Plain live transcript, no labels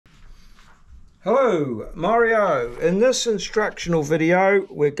Hello, Mario. In this instructional video,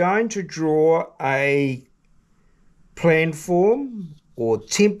 we're going to draw a plan form or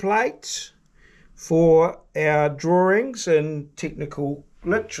template for our drawings in technical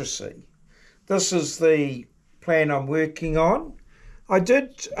literacy. This is the plan I'm working on. I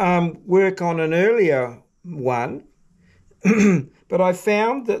did work on an earlier one, but I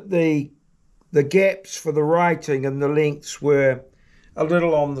found that the gaps for the writing and the lengths were a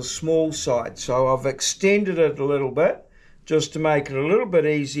little on the small side, so I've extended it a little bit just to make it a little bit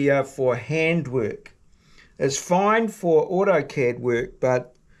easier for handwork. It's fine for AutoCAD work,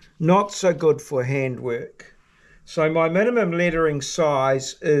 but not so good for handwork. So my minimum lettering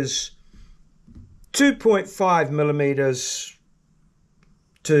size is 2.5 millimeters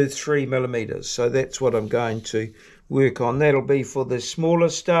to 3 millimeters. So that's what I'm going to work on. That'll be for the smaller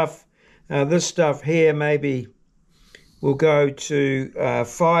stuff. This stuff here maybe we'll go to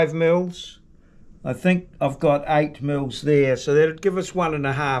 5 mils. I think I've got 8 mils there, so that'll give us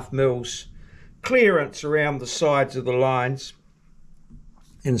 1.5 mils clearance around the sides of the lines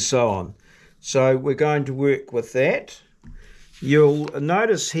and so on. So we're going to work with that. You'll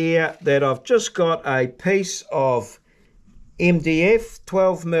notice here that I've just got a piece of MDF,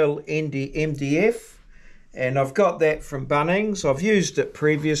 12 mil MDF, and I've got that from Bunnings. I've used it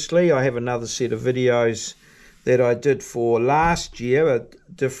previously. I have another set of videos that I did for last year, a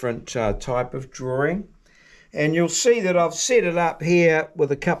different type of drawing. And you'll see that I've set it up here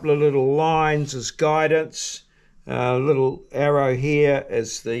with a couple of little lines as guidance. A little arrow here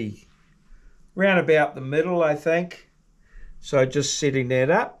is the round about the middle, I think. So just setting that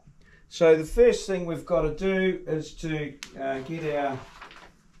up. So the first thing we've got to do is to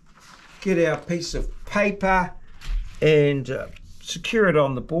get our piece of paper and secure it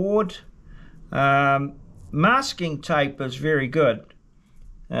on the board. Masking tape is very good.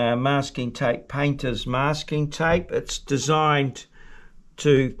 Masking tape, painter's masking tape. It's designed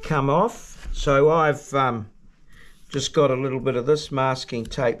to come off. So I've just got a little bit of this masking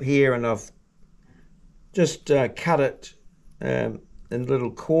tape here, and I've just cut it in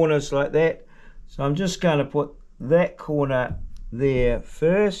little corners like that. So I'm just going to put that corner there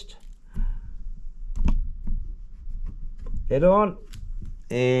first. Put that on,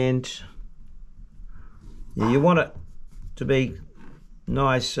 and you want it to be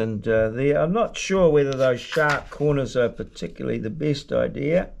nice and there. I'm not sure whether those sharp corners are particularly the best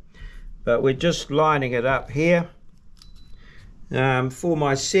idea, but we're just lining it up here. For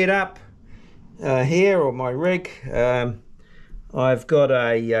my setup here, or my rig, I've got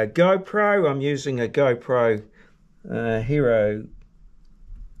a GoPro. I'm using a GoPro Hero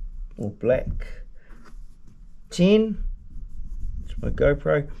or Black 10. It's my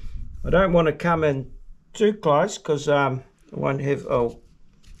GoPro. I don't want to come in too close because I won't have, I'll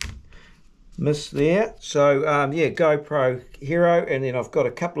miss there. So yeah, GoPro Hero, and then I've got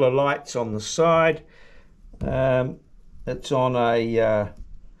a couple of lights on the side. It's on a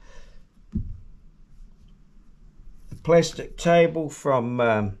plastic table from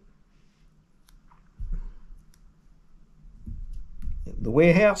the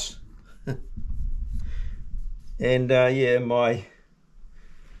warehouse. And yeah, my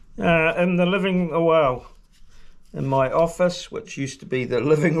in the in my office, which used to be the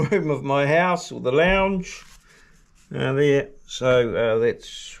living room of my house, or the lounge there. So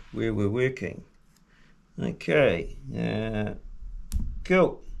that's where we're working. Okay,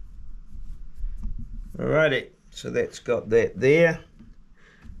 cool. Alrighty, so that's got that there.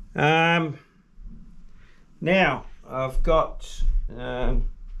 Now I've got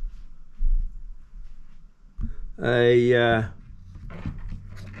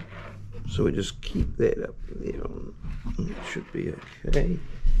so we just keep that up there. It should be okay.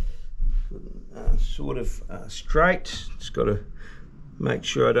 Sort of straight. Just got to make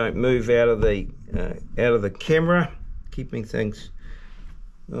sure I don't move out of the camera. Keeping things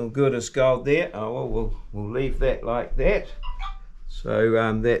all good as gold there. Oh well, we'll leave that like that. So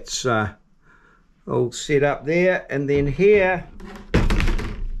that's all set up there, and then here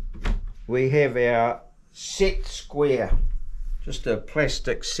we have our set square. Just a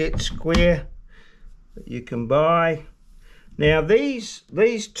plastic set square that you can buy. Now these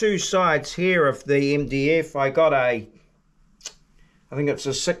two sides here of the MDF, I got I think it's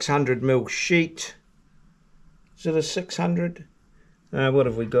a 600 mil sheet. Is it a 600? What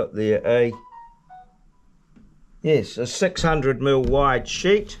have we got there? Yes, a 600 mil wide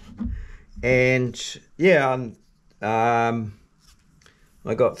sheet. And yeah, I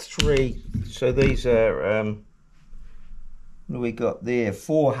got 3. So these are what do we got there?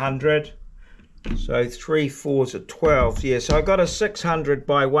 400. So 3 4s are 12. Yeah, so I got a 600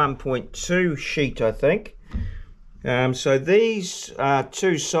 by 1.2 sheet, I think. So these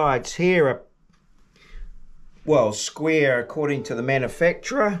two sides here are, well, square according to the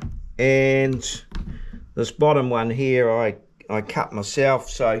manufacturer, and this bottom one here I cut myself,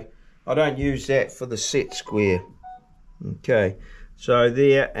 so I don't use that for the set square. Okay, so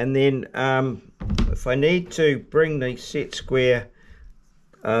there, and then if I need to bring the set square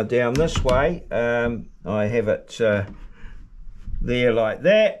down this way, I have it there like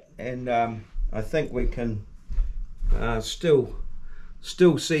that, and I think we can still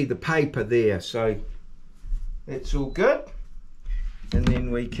see the paper there, so that's all good. And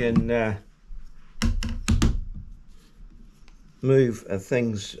then we can move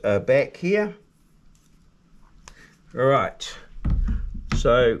things back here. All right,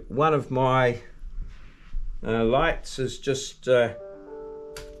 so one of my lights is just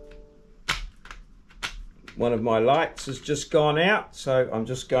gone out, so I'm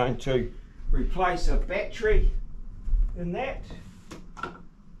just going to replace a battery in that.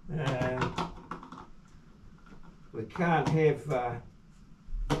 We can't have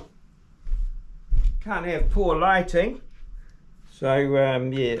poor lighting, so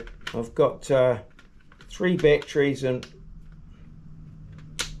yeah, I've got 3 batteries and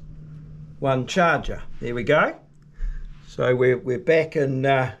 1 charger. There we go. So we're back in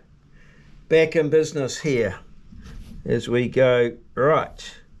business here as we go.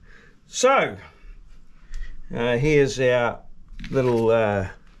 Right, so here's our little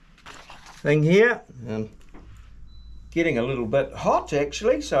thing here. Getting a little bit hot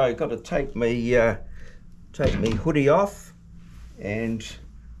actually, so I've got to take me hoodie off, and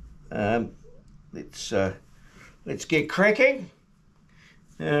let's get cracking.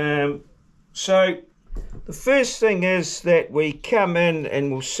 So the first thing is that we come in,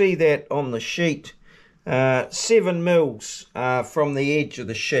 and we'll see that on the sheet, 7 mils from the edge of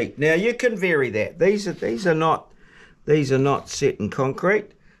the sheet. Now you can vary that. These are not set in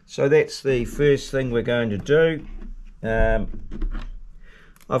concrete, so that's the first thing we're going to do. I've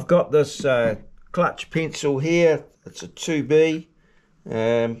got this clutch pencil here. It's a 2B.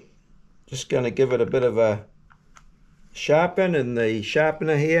 Just going to give it a bit of a sharpen in the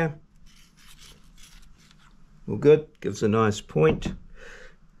sharpener here. All good, gives a nice point.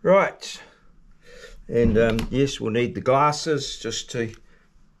 Right, and yes, we'll need the glasses just to,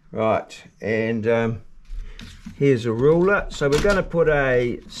 right, and here's a ruler. So we're going to put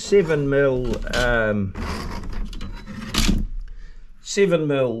a 7 mil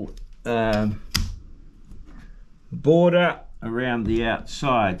border around the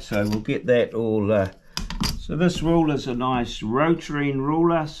outside, so we'll get that all. So this ruler is a nice rotary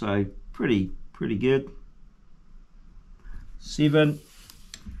ruler, so pretty good. 7,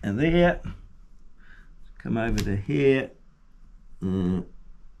 and there, come over to here,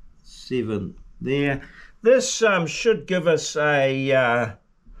 7 there. This should give us a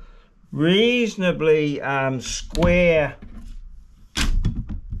reasonably square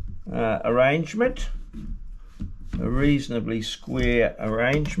arrangement,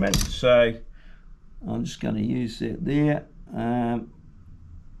 so I'm just going to use that there,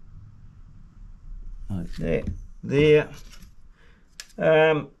 like that there,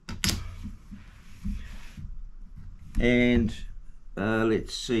 and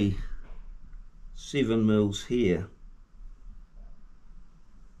let's see, 7 mils here.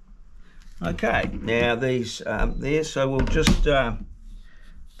 Okay, now these there, so we'll just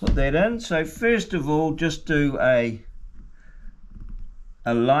put that in. So first of all, just do a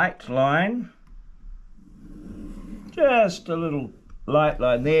light line, just a little light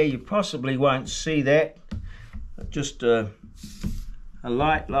line there. You possibly won't see that, but just a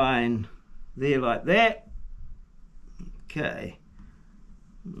light line there like that. Okay,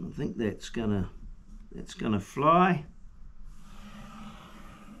 I think that's gonna fly.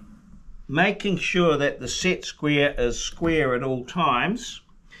 Making sure that the set square is square at all times,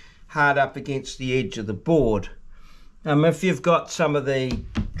 hard up against the edge of the board. If you've got some of the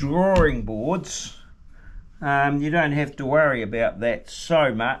drawing boards, you don't have to worry about that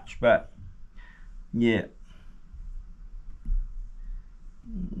so much, but yeah.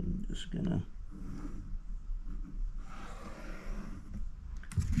 I'm just gonna,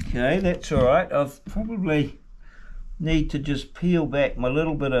 okay, that's all right. I've probably need to just peel back my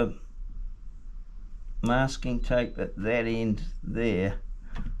little bit of masking tape at that end there,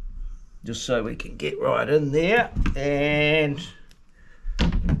 just so we can get right in there, and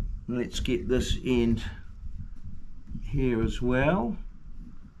let's get this end here as well.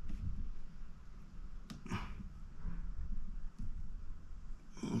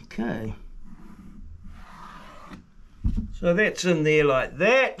 Okay, So that's in there like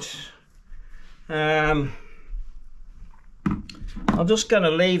that. I'm just going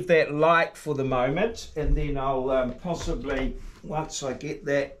to leave that light for the moment, and then I'll possibly, once I get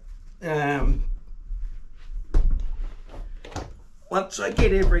that, once I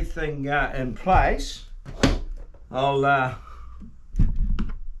get everything in place, I'll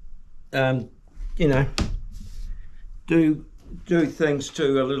you know, do things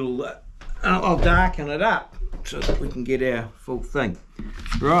to a little, I'll darken it up so that we can get our full thing.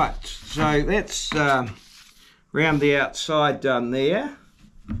 Right, so that's round the outside done there.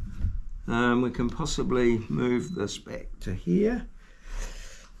 We can possibly move this back to here.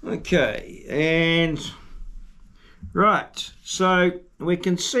 Okay, and right, so we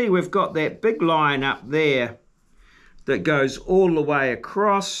can see we've got that big line up there that goes all the way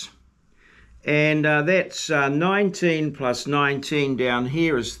across, and that's 19 plus 19 down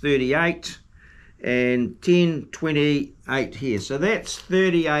here is 38, and 10, 28 here, so that's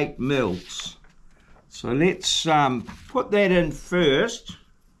 38 mils. So let's put that in first,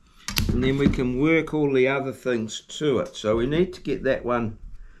 and then we can work all the other things to it. So we need to get that one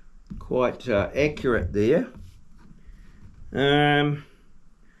quite accurate there.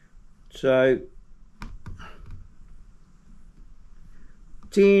 So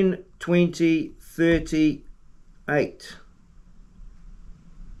 10, 20, 38.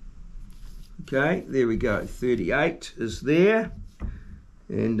 Okay, there we go, 38 is there.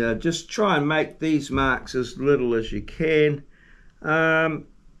 And just try and make these marks as little as you can. And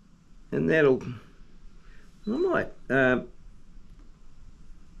that'll, I might,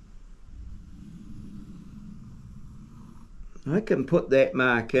 I can put that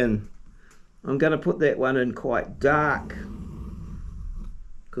mark in. I'm going to put that one in quite dark,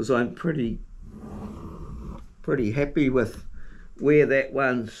 because I'm pretty happy with where that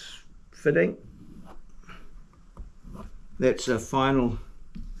one's fitting. That's a final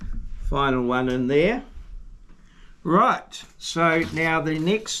one in there. Right, so now the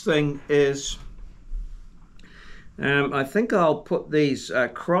next thing is, I think I'll put these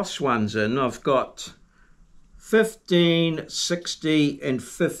cross ones in. I've got 15, 60 and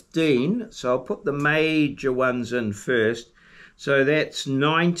 15, so I'll put the major ones in first. So that's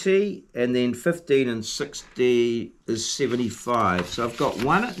 90, and then 15 and 60 is 75. So I've got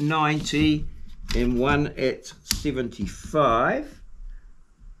one at 90 and one at 75.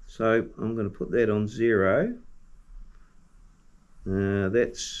 So I'm going to put that on 0.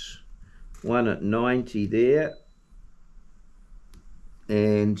 That's one at 90 there,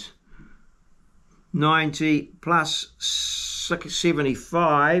 and 90 plus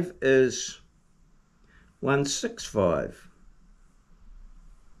 75 is 165.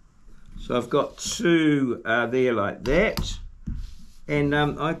 So I've got two there like that, and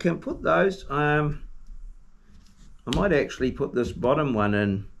I can put those, I might actually put this bottom one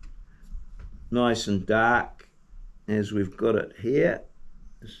in nice and dark as we've got it here,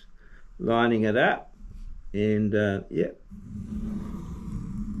 just lining it up, and yeah.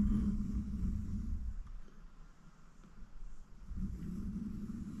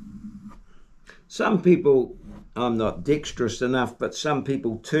 Some people, I'm not dexterous enough, but some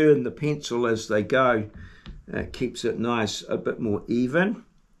people turn the pencil as they go. Keeps it nice, a bit more even.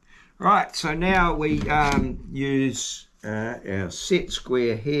 Right, so now we use our set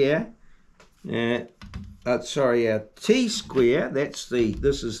square here. Sorry, our T-square. This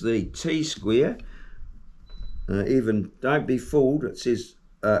is the T-square. Even don't be fooled, it says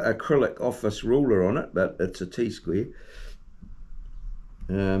acrylic office ruler on it, but it's a T-square.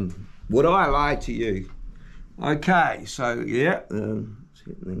 Would I lie to you? Okay, so yeah,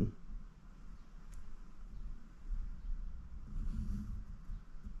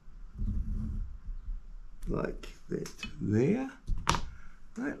 like that there.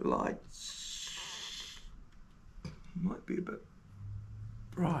 That light might be a bit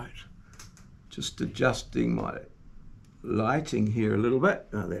bright. Just adjusting my lighting here a little bit.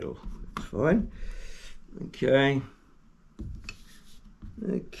 Oh, that's fine. Okay.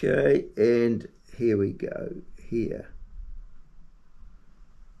 Okay, and here we go, here.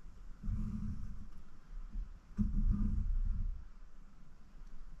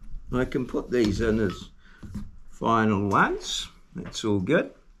 I can put these in as final ones. That's all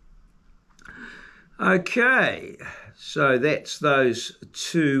good. Okay, so that's those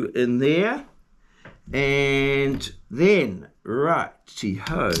two in there. And then,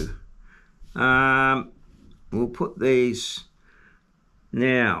 righty-ho, we'll put these.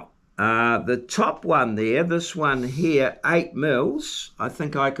 Now, the top one there, this one here, 8 mils, I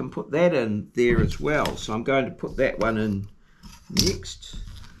think I can put that in there as well. So I'm going to put that one in next,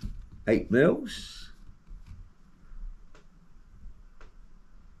 8 mils.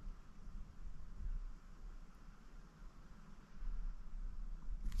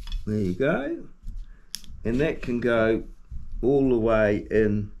 There you go. And that can go all the way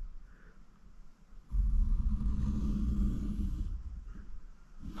in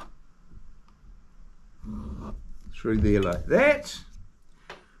through there like that.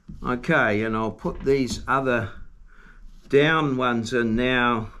 Okay, and I'll put these other down ones in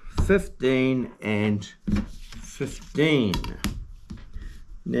now, 15 and 15.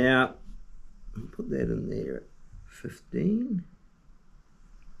 Now, I'll put that in there at 15.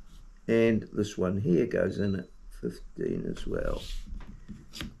 And this one here goes in at 15 as well.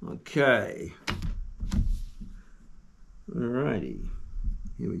 Okay. Alrighty.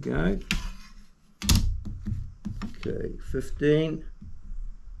 Here we go. Okay, 15.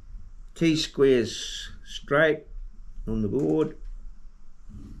 T-squares straight on the board.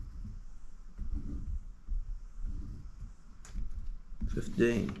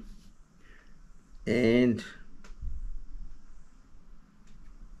 And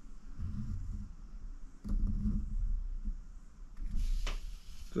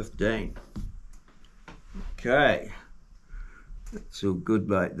okay, that's all good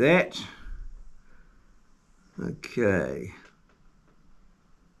like that. Okay.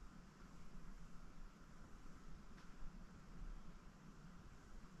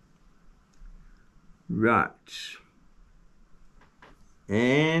 Right.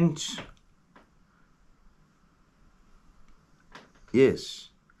 And yes,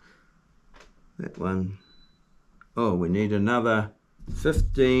 that one. Oh, we need another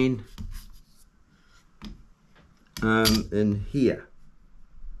 15 in here.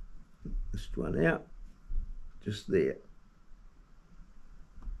 This one out, just there.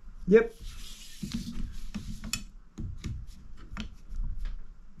 Yep.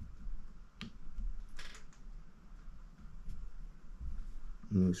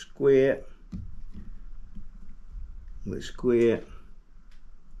 And square. We square.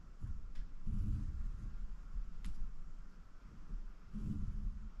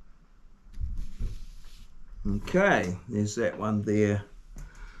 Okay, there's that one there,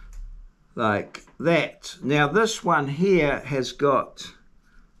 like that. Now this one here has got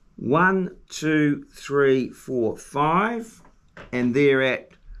 1, 2, 3, 4, 5, and they're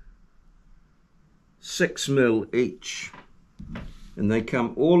at 6 mil each, and they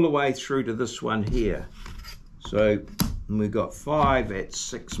come all the way through to this one here. So we've got 5 at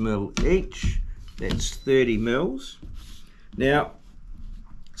 6 mil each. That's 30 mils. Now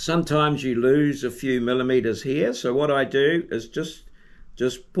sometimes you lose a few millimeters here, so what I do is just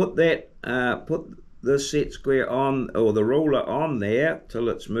put that put this set square on, or the ruler on there, till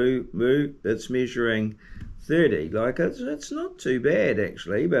it's it's measuring 30. Like it's not too bad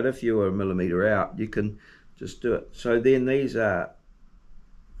actually, but if you're a millimeter out you can just do it. So then these are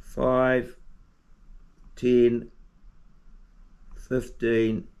 5, 10,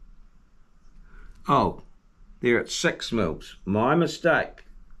 15. Oh, they're at 6 mils. My mistake.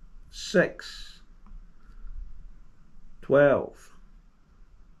 6, 12,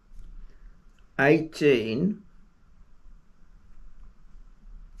 18,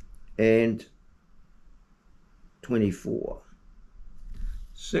 and 24.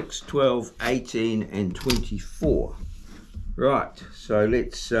 6, 12, 18, and 24. Right, so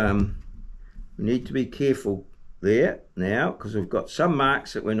let's, we need to be careful there now, because we've got some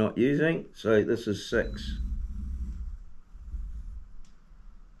marks that we're not using. So this is 6.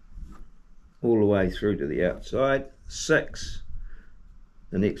 All the way through to the outside. 6.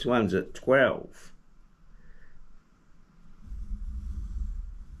 The next one's at 12.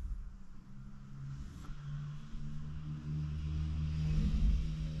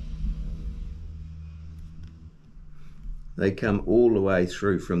 They come all the way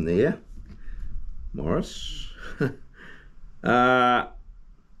through from there, Morris.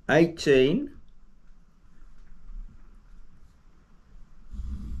 18.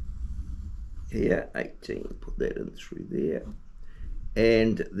 Here, 18, put that in through there,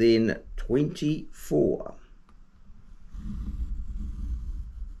 and then 24,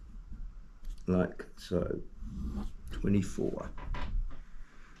 like so. 24.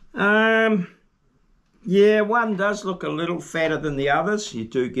 Yeah, one does look a little fatter than the others. You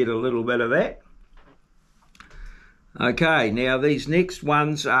do get a little bit of that. Okay, now these next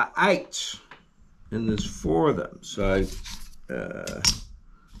ones are 8, and there's 4 of them, so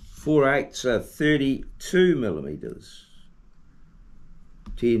 4 8s are 32 millimeters.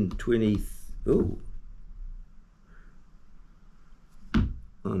 10, 20, oh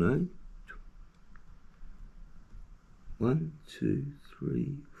no. 1, 2,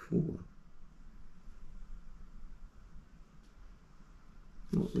 3, 4.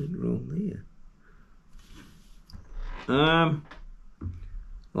 What went wrong there?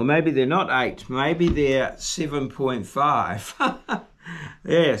 or maybe they're not 8, maybe they're 7.5.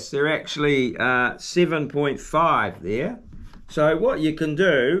 Yes, they're actually 7.5 there. So what you can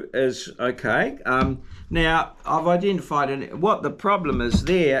do is, okay, now I've identified what the problem is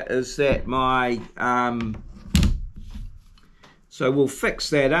there is that my, so we'll fix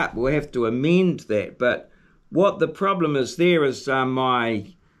that up, we'll have to amend that, but what the problem is there is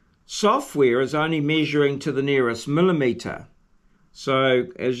my software is only measuring to the nearest millimeter. So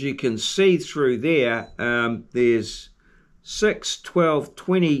as you can see through there, there's 6, 12,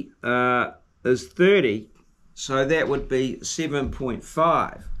 20 is 30, so that would be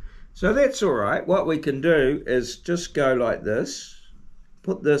 7.5. So that's all right. What we can do is just go like this,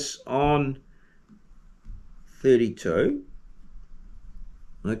 put this on 32,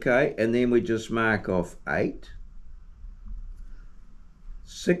 okay, and then we just mark off 8,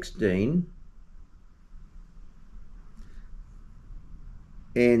 16,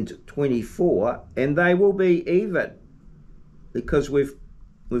 and 24, and they will be even because we've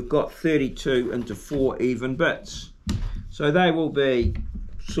got 32 into 4 even bits, so they will be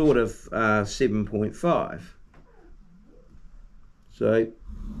sort of 7.5. So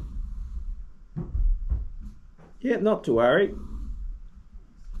yeah, not to worry.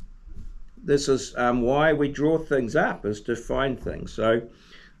 This is why we draw things up, is to find things. So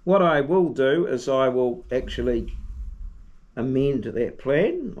what I will do is I will actually amend that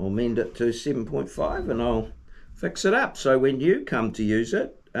plan, or amend it to 7.5, and I'll fix it up so when you come to use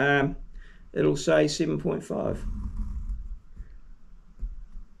it, it'll say 7.5.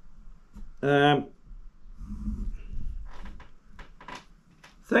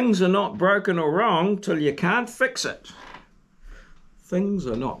 Things are not broken or wrong till you can't fix it. Things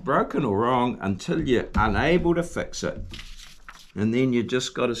are not broken or wrong until you're unable to fix it, and then you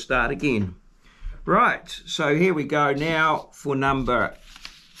just got to start again. Right, so here we go now for number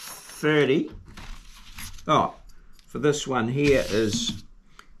 30. Oh, for this one here is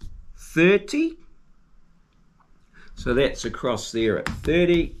 30. So that's across there at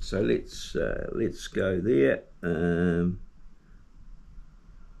 30. So let's go there.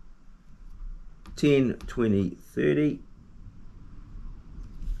 10, 20, 30.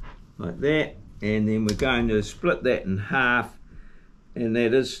 Like that. And then we're going to split that in half. And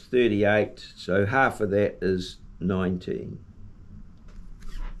that is 38, so half of that is 19.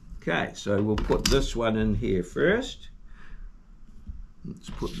 Okay, so we'll put this one in here first. Let's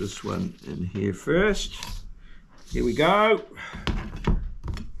put this one in here first. Here we go.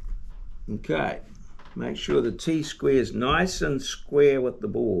 Okay, make sure the T-square is nice and square with the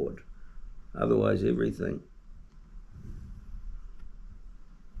board. Otherwise everything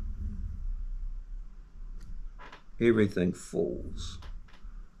falls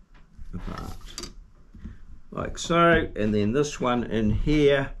apart like so, and then this one in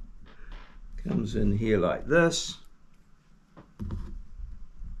here comes in here like this.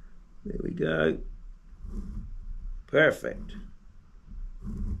 There we go. Perfect.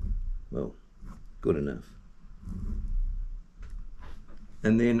 Well, good enough.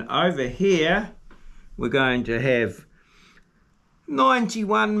 And then over here we're going to have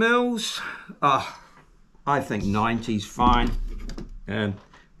 91 mils. Oh, I think 90's fine.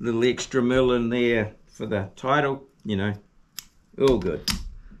 Little extra mil in there for the title, you know, all good.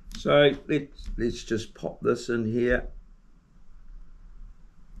 So let's just pop this in here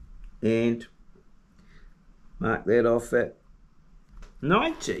and mark that off at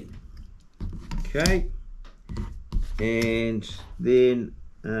 90. Okay, and then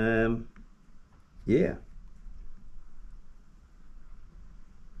yeah.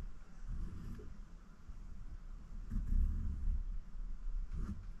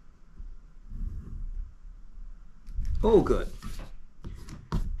 All good.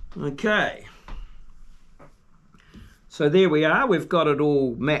 Okay, so there we are. We've got it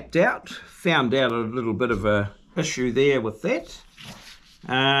all mapped out. Found out a little bit of a issue there with that.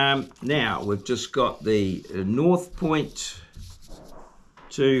 Now we've just got the north point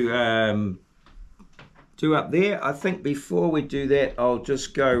to up there. I think before we do that, I'll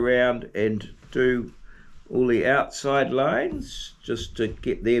just go around and do all the outside lines just to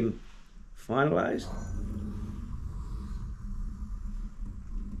get them finalized.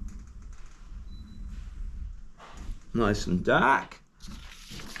 Nice and dark,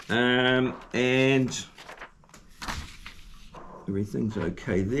 and everything's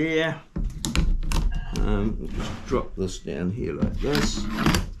okay there. We'll just drop this down here like this.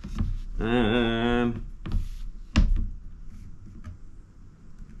 I'll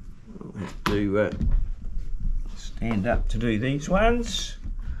have to stand up to do these ones.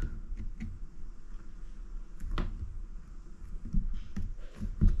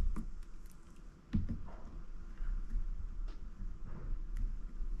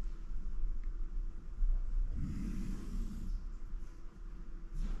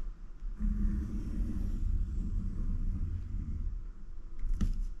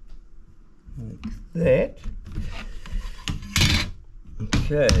 that.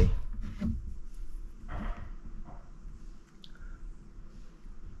 Okay.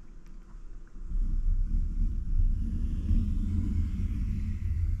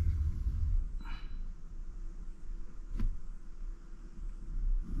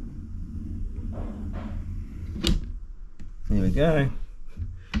 There we go.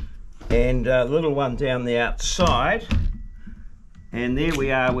 And a little one down the outside. And there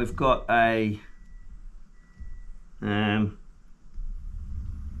we are, we've got a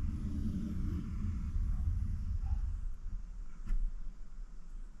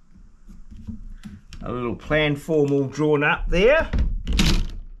little plan form all drawn up there.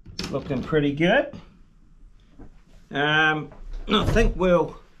 Looking pretty good. I think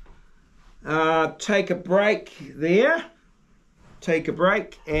we'll take a break there. Take a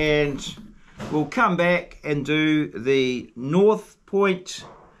break and we'll come back and do the north point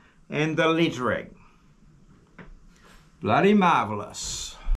and the lettering. Bloody marvellous.